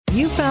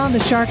You found the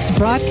Sharks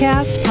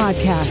Broadcast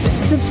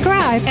podcast.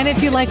 Subscribe, and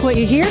if you like what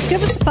you hear,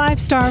 give us a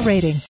 5-star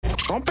rating.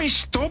 Don't be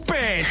stupid.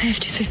 I have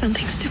to say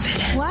something stupid.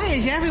 Why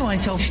is everyone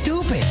so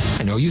stupid?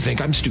 I know you think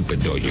I'm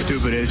stupid, don't you?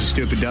 Stupid is,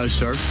 stupid does,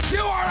 sir.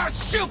 You are a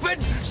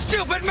stupid,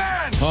 stupid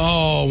man.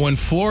 Oh, when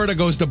Florida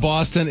goes to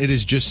Boston, it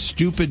is just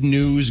stupid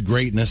news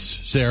greatness,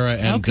 Sarah.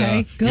 And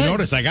Okay, good. You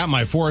notice I got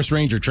my Forest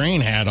Ranger train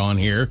hat on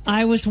here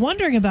I was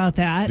wondering about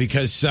that.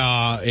 because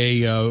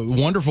a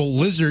wonderful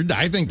lizard,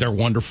 I think they're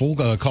wonderful,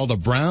 called a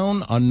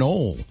brown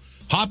anole,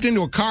 hopped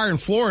into a car in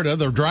Florida.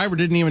 The driver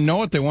didn't even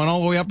know it. They went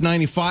all the way up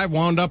 95,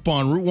 wound up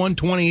on Route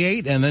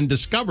 128, and then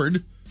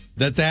discovered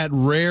that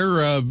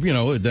rare,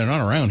 they're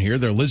not around here.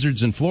 They're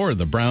lizards in Florida,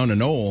 the brown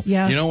anole.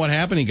 Yeah. You know what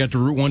happened? He got to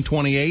Route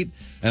 128,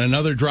 and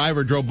another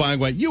driver drove by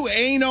and went, "You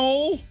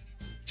anal."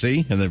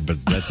 See?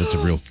 But that's a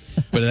real...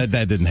 But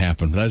that didn't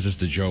happen. That's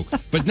just a joke.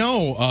 But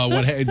no,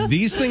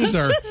 these things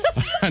are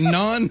a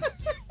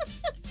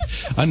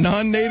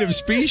non-native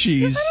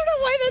species. I don't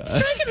know why that's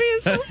striking me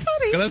as so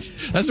funny.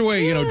 That's the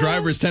way,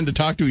 drivers tend to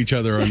talk to each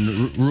other on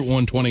Route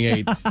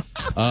 128.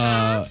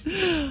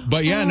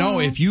 But yeah, no,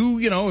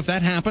 if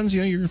that happens,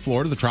 you're in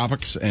Florida, the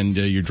tropics, and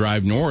you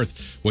drive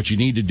north, what you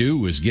need to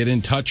do is get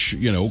in touch,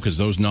 because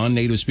those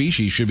non-native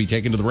species should be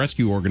taken to the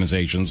rescue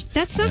organizations.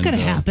 That's not going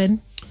to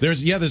happen.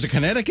 There's a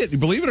Connecticut,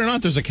 believe it or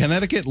not, there's a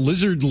Connecticut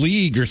Lizard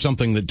League or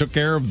something that took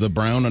care of the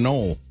brown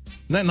anole.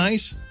 Isn't that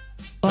nice?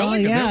 Well,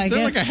 they're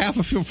like a half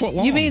a foot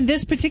long. You mean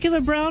this particular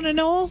brown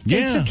anole?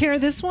 Yeah. They took care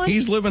of this one?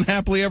 He's living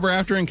happily ever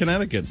after in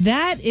Connecticut.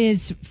 That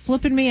is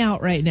flipping me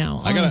out right now,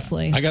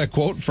 honestly. I got a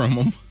quote from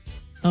him.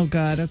 Oh,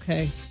 God,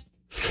 okay.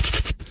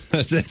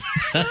 That's it.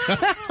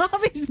 All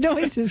these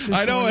noises.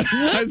 I know it.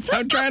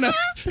 I'm trying to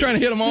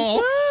hit them all.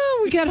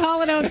 Oh, we got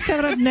Hall & Oates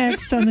coming up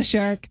next on The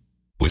Shark.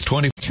 With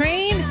 20...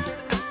 Train,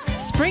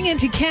 spring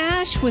into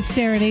cash with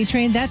Sarah and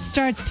A-Train. That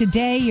starts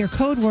today. Your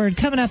code word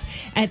coming up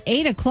at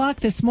 8 o'clock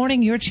this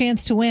morning. Your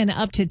chance to win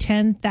up to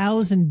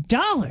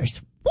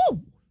 $10,000.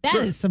 Woo! That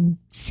is some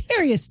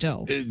serious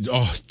dough.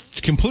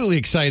 Completely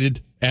excited.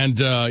 And,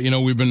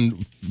 we've been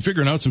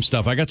figuring out some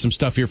stuff. I got some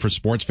stuff here for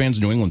sports fans,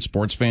 New England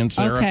sports fans,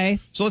 Sarah. Okay.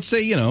 So let's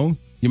say, you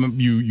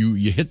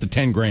hit the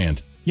 10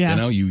 grand.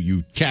 Yeah.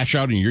 You cash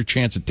out and your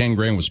chance at 10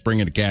 grand was spring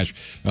into cash.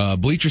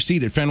 Bleacher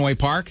seat at Fenway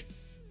Park.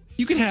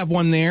 You could have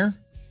one there.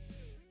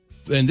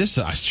 And this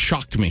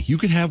shocked me. You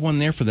could have one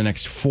there for the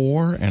next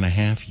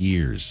 4.5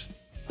 years.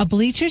 A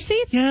bleacher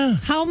seat? Yeah.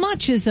 How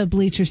much is a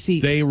bleacher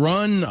seat? They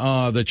run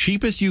the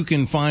cheapest you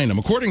can find them,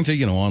 according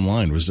to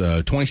online, was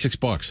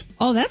 $26.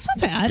 Oh, that's not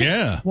bad.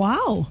 Yeah.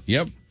 Wow.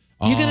 Yep.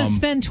 You're going to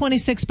spend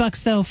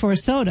 $26 though for a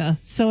soda,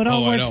 so it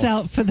all works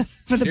out for the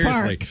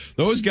Seriously. park.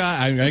 Those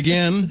guys,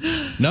 again,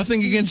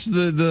 nothing against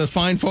the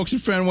fine folks at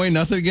Fenway,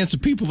 nothing against the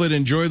people that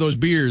enjoy those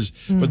beers,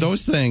 but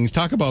those things,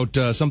 talk about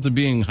something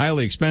being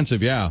highly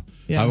expensive. Yeah.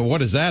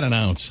 What is that an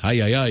ounce? Oh,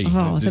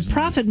 the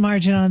profit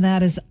margin on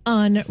that is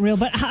unreal.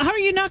 But how are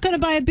you not going to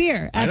buy a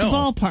beer at the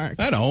ballpark?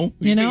 I know.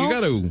 You know? You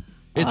got to.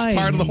 It's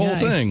part of the whole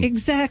thing.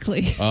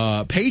 Exactly.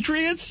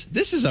 Patriots.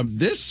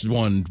 This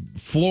one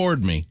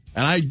floored me.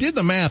 And I did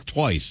the math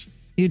twice.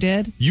 You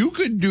did? You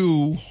could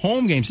do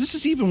home games. This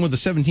is even with the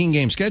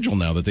 17-game schedule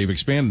now that they've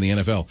expanded the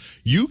NFL.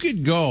 You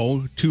could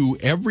go to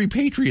every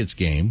Patriots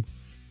game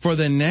for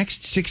the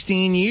next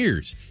 16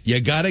 years. You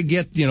got to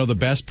get, the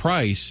best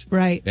price.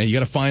 Right. And you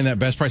got to find that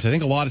best price. I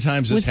think a lot of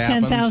times this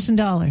happens. With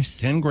 $10,000.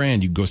 10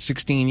 grand, you go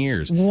 16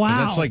 years. Wow. 'Cause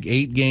that's like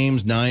 8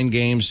 games, 9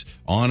 games,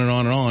 on and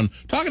on and on.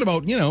 Talking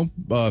about, $50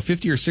 or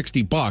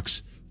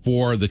 $60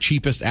 for the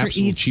cheapest,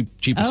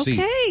 cheapest seat.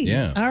 Okay.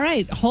 Yeah. All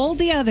right. Hold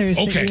the others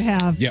that you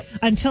have. Yep.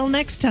 Until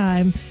next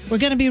time, we're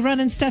going to be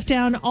running stuff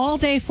down all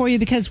day for you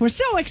because we're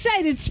so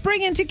excited.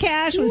 Spring into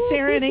cash with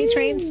Sarah and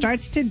A-Train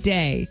starts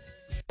today.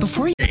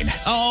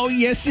 Oh,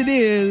 yes, it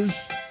is.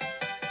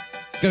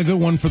 Got a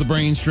good one for the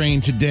brain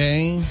strain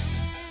today.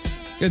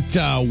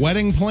 Got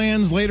wedding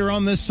plans later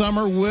on this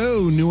summer.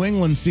 Whoa, New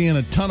England seeing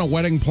a ton of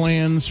wedding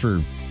plans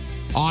for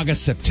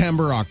August,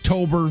 September,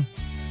 October.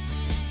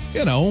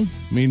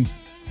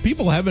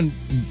 People haven't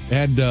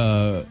had,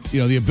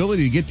 the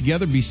ability to get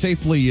together, be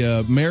safely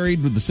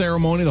married with the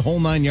ceremony, the whole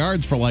 9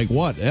 yards for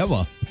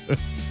ever.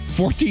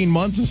 14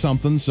 months or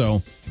something.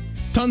 So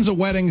tons of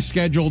weddings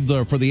scheduled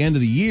for the end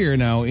of the year.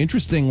 Now,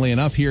 interestingly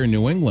enough, here in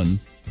New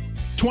England,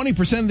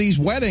 20% of these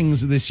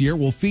weddings this year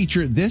will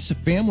feature this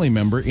family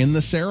member in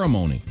the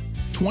ceremony.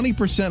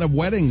 20% of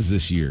weddings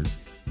this year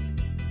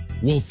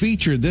will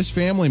feature this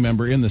family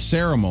member in the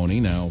ceremony.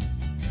 Now,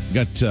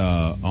 got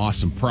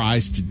awesome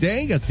prize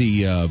today. Got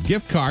the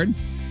gift card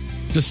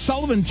to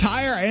Sullivan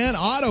Tire and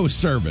Auto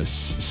Service.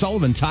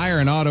 Sullivan Tire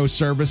and Auto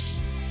Service.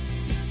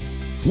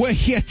 We're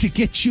here to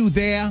get you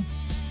there.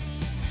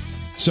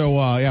 So,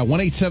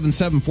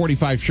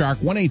 1-877-45-SHARK,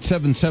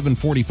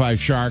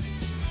 1-877-45-SHARK.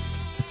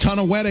 A ton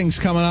of weddings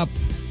coming up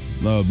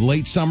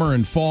late summer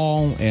and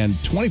fall, and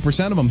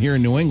 20% of them here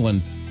in New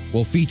England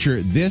will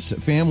feature this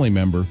family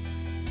member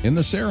in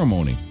the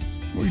ceremony.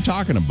 What are you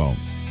talking about?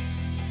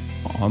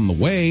 On the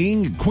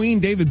way, Queen,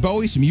 David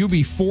Bowie, some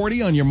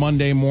UB40 on your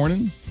Monday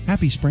morning.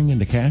 Happy Spring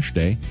into Cash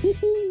Day.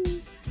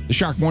 Woo-hoo. The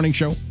Shark Morning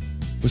Show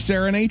with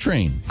Sarah and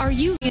A-Train. Are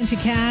you Into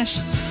cash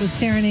with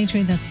Sarah and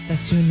A-Train.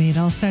 That's you and me. It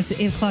all starts at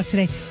 8 o'clock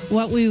today.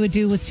 What we would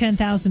do with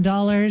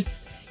 $10,000.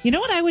 You know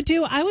what I would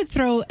do? I would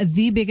throw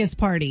the biggest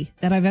party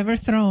that I've ever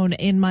thrown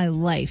in my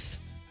life.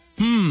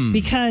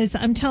 Because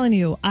I'm telling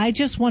you, I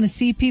just want to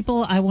see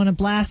people. I want to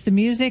blast the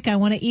music. I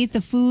want to eat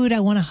the food. I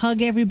want to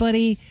hug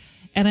everybody.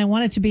 And I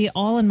want it to be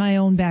all in my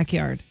own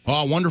backyard.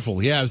 Oh,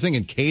 wonderful. Yeah, I was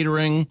thinking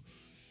catering.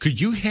 Could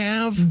you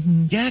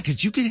have,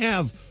 because you could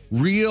have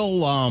real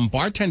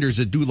bartenders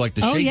that do like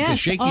the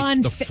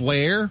the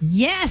flair.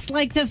 Yes,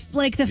 like the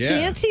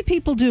fancy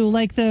people do,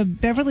 like the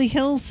Beverly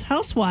Hills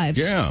housewives.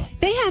 Yeah.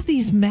 They have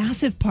these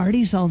massive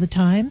parties all the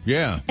time.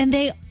 Yeah. And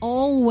they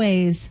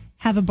always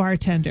have a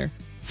bartender.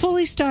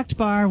 Fully stocked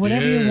bar,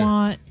 whatever you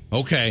want.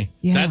 Okay.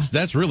 Yeah.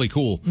 That's really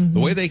cool. The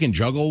way they can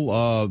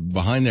juggle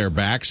behind their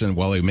backs and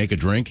while they make a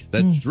drink,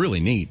 that's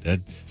really neat.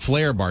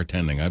 Flair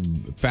bartending.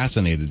 I'm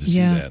fascinated to see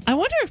that. I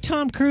wonder if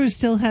Tom Cruise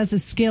still has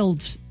his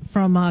skills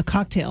from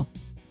Cocktail.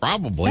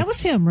 Probably. That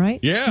was him, right?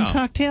 Yeah. From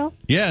Cocktail?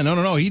 Yeah,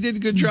 no. He did a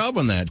good job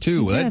on that,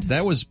 too.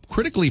 That was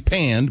critically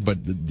panned, but,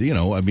 he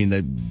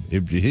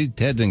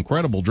had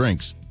incredible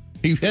drinks.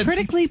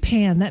 Critically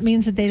panned. That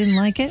means that they didn't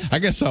like it? I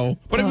guess so.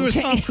 But if it was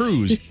Tom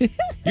Cruise,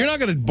 you're not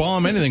going to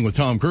bomb anything with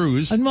Tom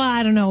Cruise. Well,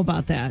 I don't know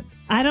about that.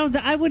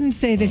 I wouldn't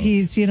say that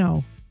he's,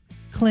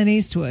 Clint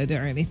Eastwood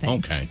or anything.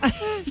 Okay.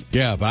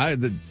 Yeah, but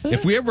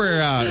if we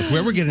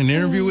ever get an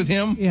interview with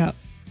him,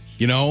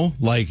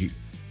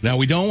 now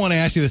we don't want to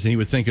ask you this, and he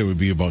would think it would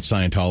be about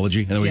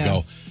Scientology, and then we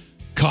go,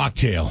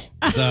 Cocktail,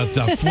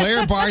 the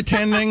flair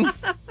bartending.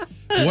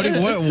 What do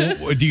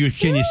you?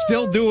 Can you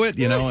still do it?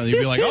 And you'd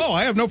be like, oh,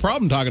 I have no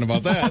problem talking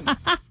about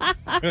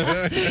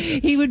that.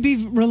 He would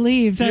be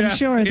relieved, I'm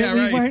sure, that we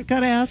right. weren't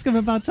going to ask him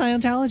about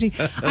Scientology.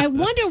 I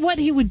wonder what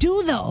he would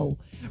do, though.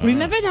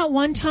 Remember that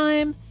one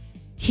time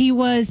he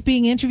was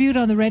being interviewed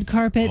on the red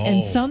carpet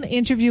and some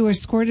interviewer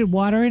squirted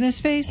water in his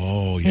face?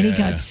 Oh, yeah. And he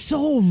got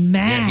so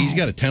mad. Yeah, he's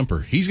got a temper.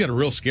 He's got a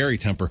real scary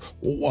temper.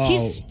 Wow.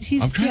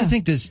 I'm trying to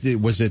think,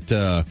 was it,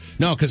 no,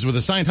 because with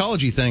the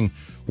Scientology thing,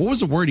 what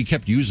was the word he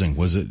kept using?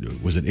 Was it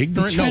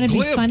ignorant? Trying to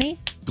glib. Be funny?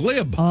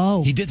 Glib.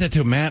 Oh. He did that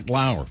to Matt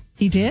Lauer.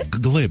 He did?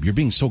 Glib. You're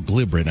being so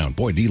glib right now.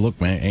 Boy, did he look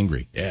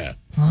angry. Yeah.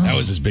 Oh. That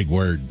was his big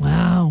word.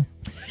 Wow.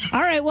 All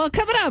right, well,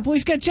 coming up,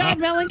 we've got John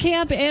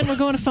Mellencamp, and we're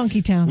going to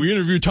Funky Town. We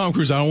interviewed Tom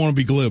Cruise. I don't want to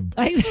be glib.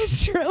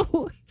 That's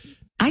true.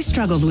 I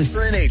struggled with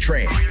Sarah and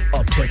A-Train,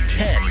 up to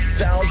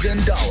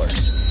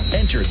 $10,000.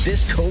 Enter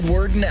this code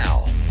word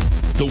now.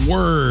 The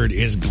word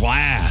is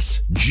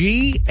glass.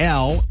 Glass.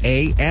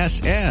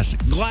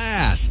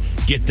 Glass.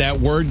 Get that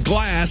word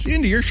glass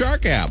into your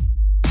Shark app.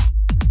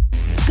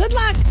 Good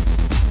luck.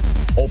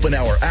 Open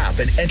our app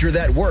and enter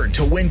that word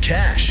to win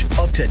cash,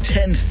 up to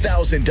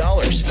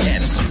 $10,000.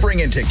 And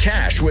spring into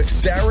cash with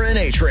Sarah and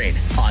A-Train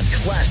on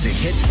classic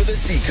hits for the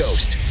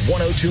Seacoast.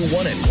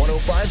 102.1 and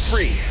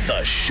 105.3,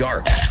 The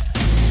Shark.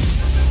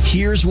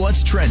 Here's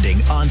what's trending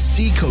on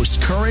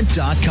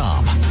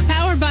SeacoastCurrent.com.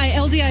 Powered by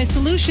LDI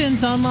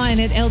Solutions, online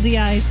at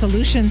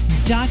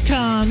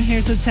LDISolutions.com.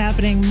 Here's what's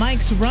happening.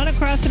 Mike's Run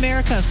Across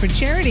America for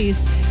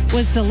Charities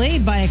was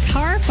delayed by a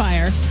car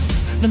fire.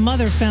 The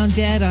mother found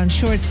dead on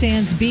Short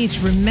Sands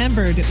Beach,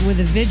 remembered with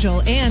a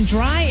vigil, and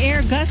dry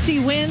air, gusty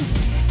winds,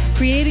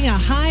 creating a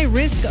high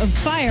risk of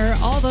fire.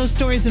 All those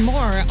stories and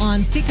more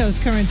on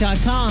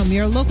SeacoastCurrent.com,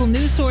 your local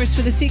news source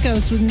for the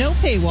Seacoast with no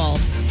paywall.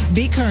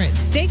 Be current.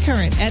 Stay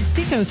current at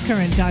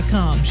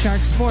SeacoastCurrent.com.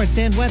 Shark sports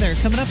and weather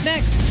coming up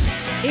next.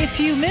 If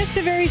you missed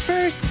the very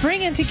first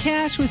Spring into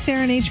Cash with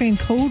Sarah and A-Train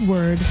code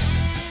word,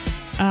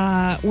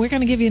 we're going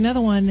to give you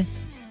another one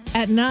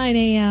at 9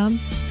 a.m.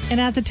 And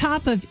at the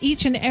top of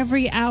each and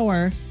every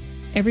hour,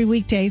 every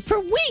weekday, for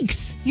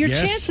weeks, your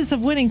chances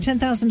of winning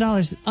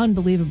 $10,000,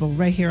 unbelievable,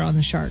 right here on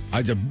the Shark.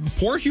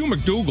 Poor Hugh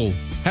McDougal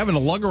having to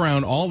lug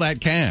around all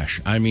that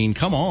cash. I mean,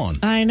 come on.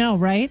 I know,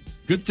 right?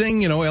 Good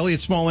thing,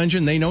 Elliott Small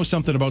Engine, they know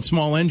something about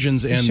small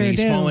engines and sure the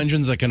do. small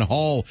engines that can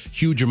haul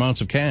huge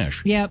amounts of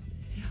cash. Yep.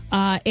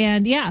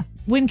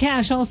 Win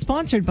Cash, all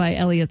sponsored by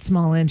Elliott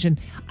Small Engine.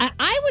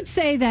 I would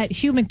say that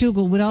Hugh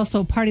McDougal would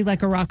also party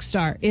like a rock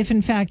star if,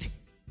 in fact,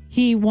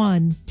 he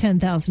won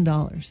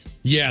 $10,000.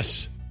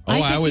 Yes. Oh,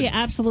 I think he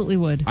absolutely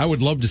would. I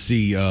would love to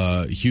see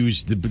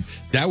Hughes.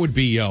 That would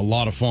be a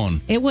lot of fun.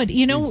 It would.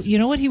 You know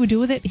what he would do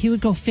with it? He would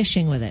go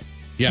fishing with it.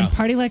 Yeah. And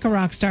party like a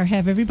rock star,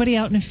 have everybody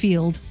out in a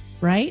field,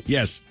 right?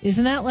 Yes.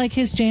 Isn't that like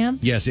his jam?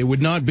 Yes. It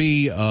would not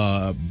be,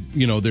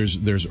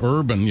 there's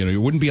urban, it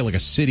wouldn't be like a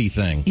city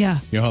thing. Yeah.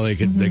 You know how they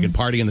could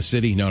party in the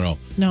city? No.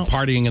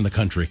 Partying in the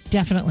country.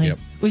 Definitely. Yep.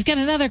 We've got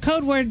another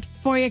code word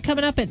for you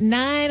coming up at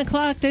 9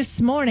 o'clock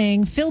this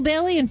morning. Phil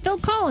Bailey and Phil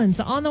Collins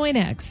on the way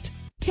next.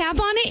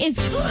 Tab on it is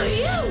who are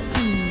you?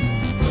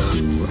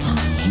 Who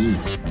are you?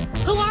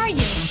 Who are you?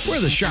 We're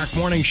the Shark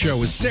Morning Show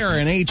with Sarah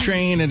and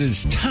A-Train, and it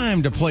is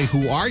time to play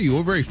Who Are You?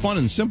 A very fun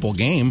and simple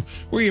game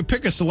where you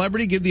pick a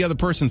celebrity, give the other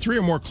person 3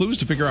 or more clues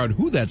to figure out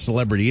who that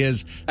celebrity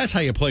is. That's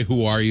how you play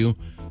Who Are You?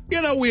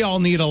 You know, we all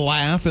need a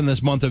laugh in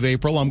this month of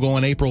April. I'm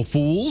going April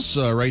Fools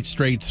right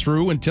straight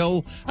through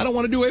until I don't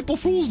want to do April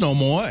Fools no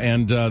more.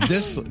 And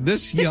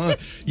this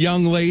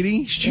young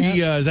lady, she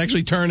is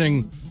actually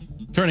turning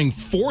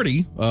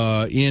 40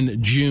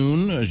 in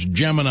June,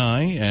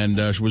 Gemini,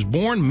 and she was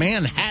born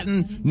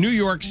Manhattan, New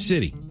York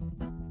City.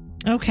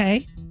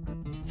 Okay.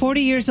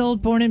 40 years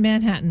old, born in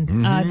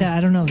Manhattan. I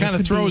don't know. Kind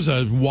of throws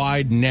a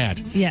wide net.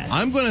 Yes.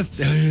 I'm gonna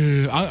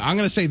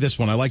say this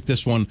one. I like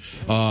this one.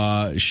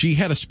 She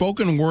had a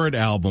spoken word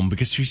album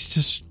because she's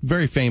just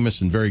very famous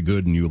and very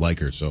good, and you like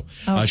her. So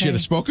she had a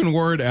spoken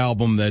word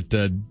album that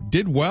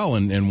did well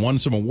and won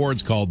some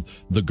awards called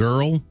 "The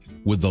Girl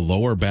with the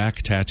Lower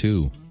Back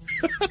Tattoo."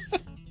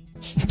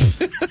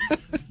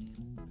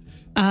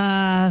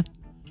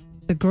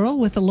 The girl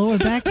with the lower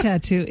back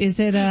tattoo. Is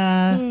it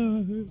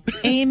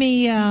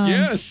Amy?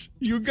 Yes,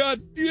 you got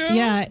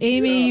Yeah,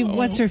 Amy.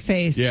 What's her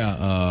face?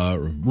 Yeah,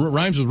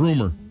 rhymes with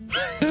rumor.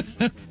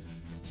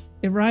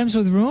 It rhymes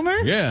with rumor.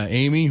 Yeah,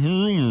 Amy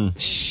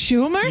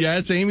Schumer. Yeah,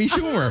 it's Amy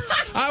Schumer.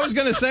 I was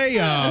gonna say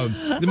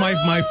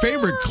my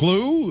favorite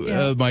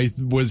clue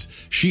was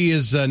she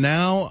is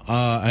now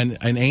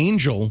an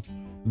angel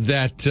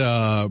that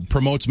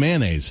promotes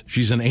mayonnaise.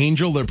 She's an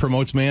angel that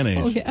promotes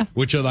mayonnaise,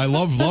 which I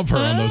love her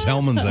on those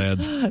Hellman's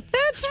ads.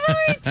 That's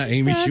right.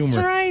 Amy Schumer.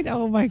 That's right.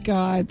 Oh my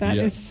God, that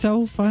is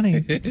so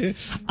funny.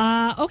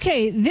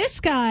 Okay, this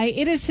guy,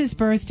 it is his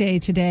birthday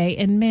today,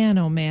 and man,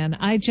 oh man,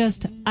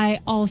 I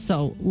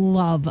also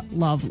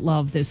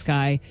love this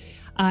guy.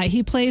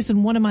 He plays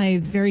in one of my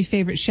very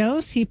favorite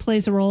shows. He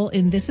plays a role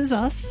in This Is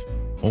Us.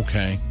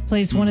 Okay.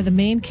 Plays one of the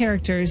main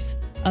characters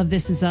of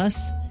This Is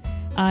Us.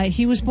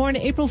 He was born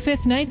April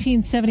 5th,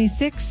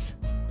 1976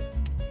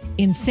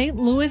 in St.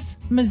 Louis,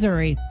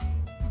 Missouri.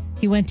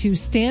 He went to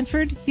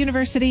Stanford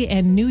University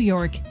and New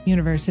York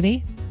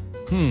University.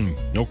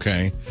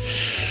 Okay.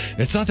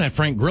 It's not that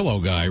Frank Grillo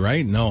guy,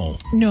 right? No.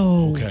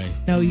 Okay.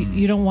 No,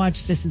 you don't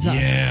watch This Is Us.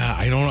 Yeah,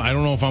 I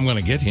don't know if I'm going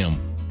to get him.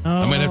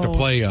 I might have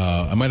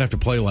to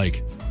play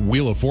like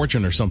Wheel of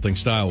Fortune or something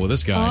style with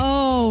this guy.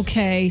 Oh,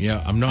 okay.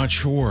 Yeah, I'm not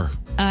sure.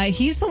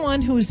 He's the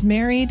one who was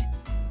married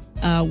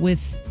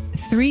with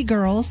 3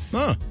 girls,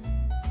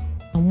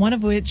 one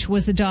of which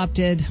was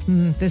adopted.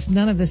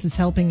 None of this is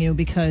helping you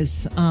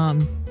because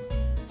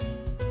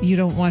you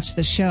don't watch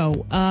the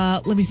show.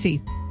 Let me see.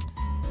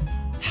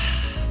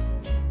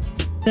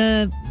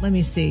 Let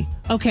me see.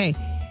 Okay.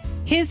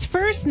 His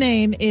first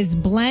name is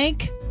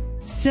Blank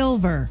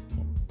Silver.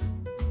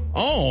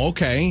 Oh,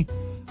 okay.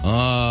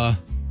 So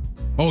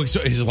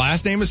his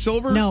last name is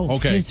Silver? No.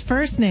 Okay. His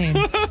first name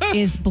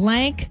is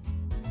Blank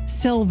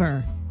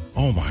Silver.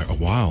 Oh my!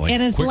 Wow! Like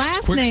and his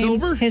last name,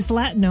 Quicksilver? His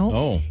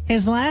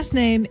last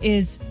name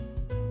is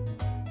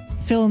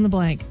fill in the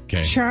blank.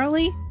 Okay.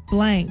 Charlie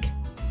Blank.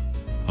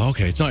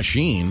 Okay, it's not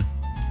Sheen.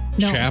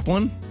 No.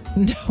 Chaplin.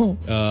 No.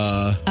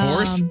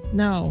 Horse.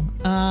 No.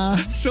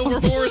 Silver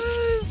Horse.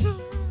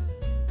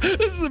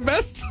 This is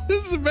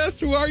the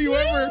best. Who are you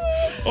ever?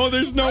 Oh,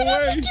 there's no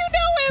way. I think you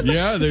know him.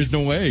 Yeah, there's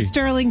no way.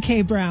 Sterling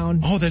K.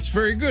 Brown. Oh, that's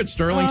very good.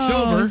 Sterling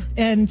Silver.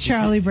 And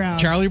Charlie Brown.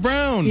 Charlie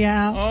Brown.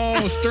 Yeah.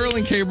 Oh,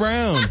 Sterling K.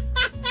 Brown.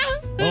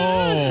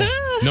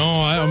 Oh,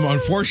 no,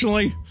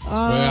 unfortunately,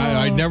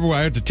 I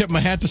have to tip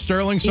my hat to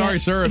Sterling. Sorry,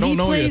 sir, I don't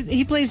know you.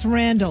 He plays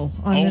Randall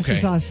on This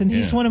Is Us, and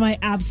he's one of my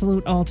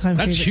absolute all-time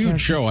favorite That's a huge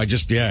characters. show. I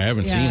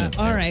haven't seen it.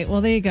 All right,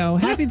 well, there you go.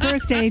 Happy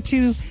birthday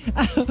to,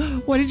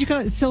 what did you call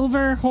it?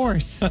 Silver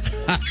Horse,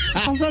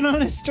 also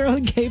known as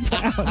Sterling K.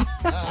 Brown.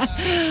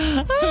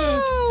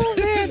 Oh,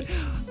 man.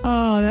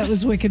 Oh, that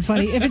was wicked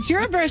funny. If it's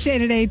your birthday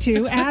today,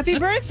 too, happy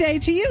birthday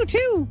to you,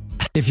 too.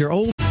 If you're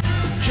old.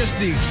 Just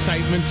the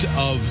excitement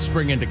of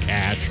Spring Into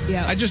Cash.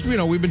 Yeah. I just,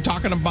 we've been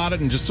talking about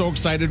it and just so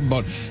excited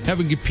about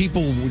having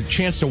people a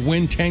chance to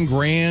win 10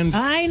 grand.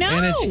 I know.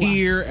 And it's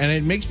here, and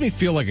it makes me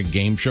feel like a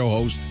game show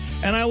host.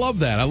 And I love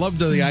that. I love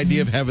the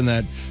idea of having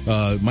that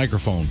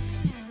microphone.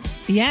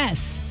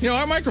 Yes.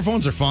 Our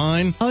microphones are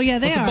fine. Oh, yeah,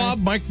 they are.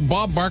 The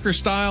Bob Barker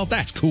style,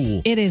 that's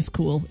cool. It is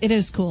cool. It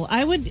is cool.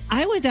 I would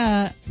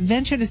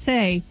venture to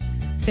say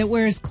that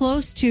we're as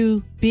close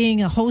to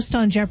being a host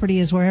on Jeopardy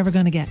as we're ever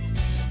going to get.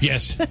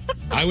 Yes,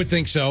 I would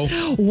think so.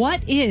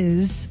 What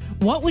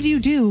would you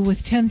do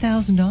with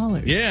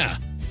 $10,000? Yeah.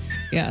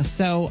 Yeah,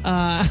 so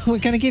we're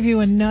going to give you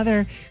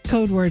another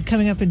code word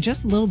coming up in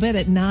just a little bit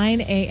at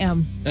 9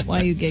 a.m.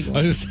 Why are you giggling?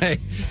 I was going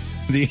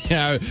to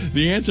say,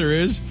 the answer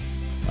is,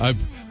 I'd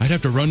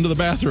have to run to the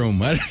bathroom.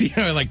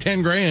 Like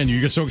 10 grand.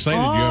 You get so excited.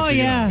 Oh,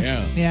 you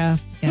have to,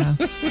 yeah.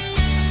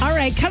 All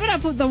right, coming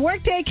up with the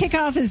Workday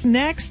Kickoff is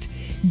next.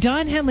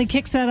 Don Henley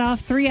kicks that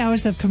off. 3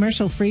 hours of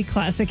commercial-free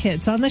classic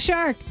hits on the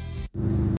Shark.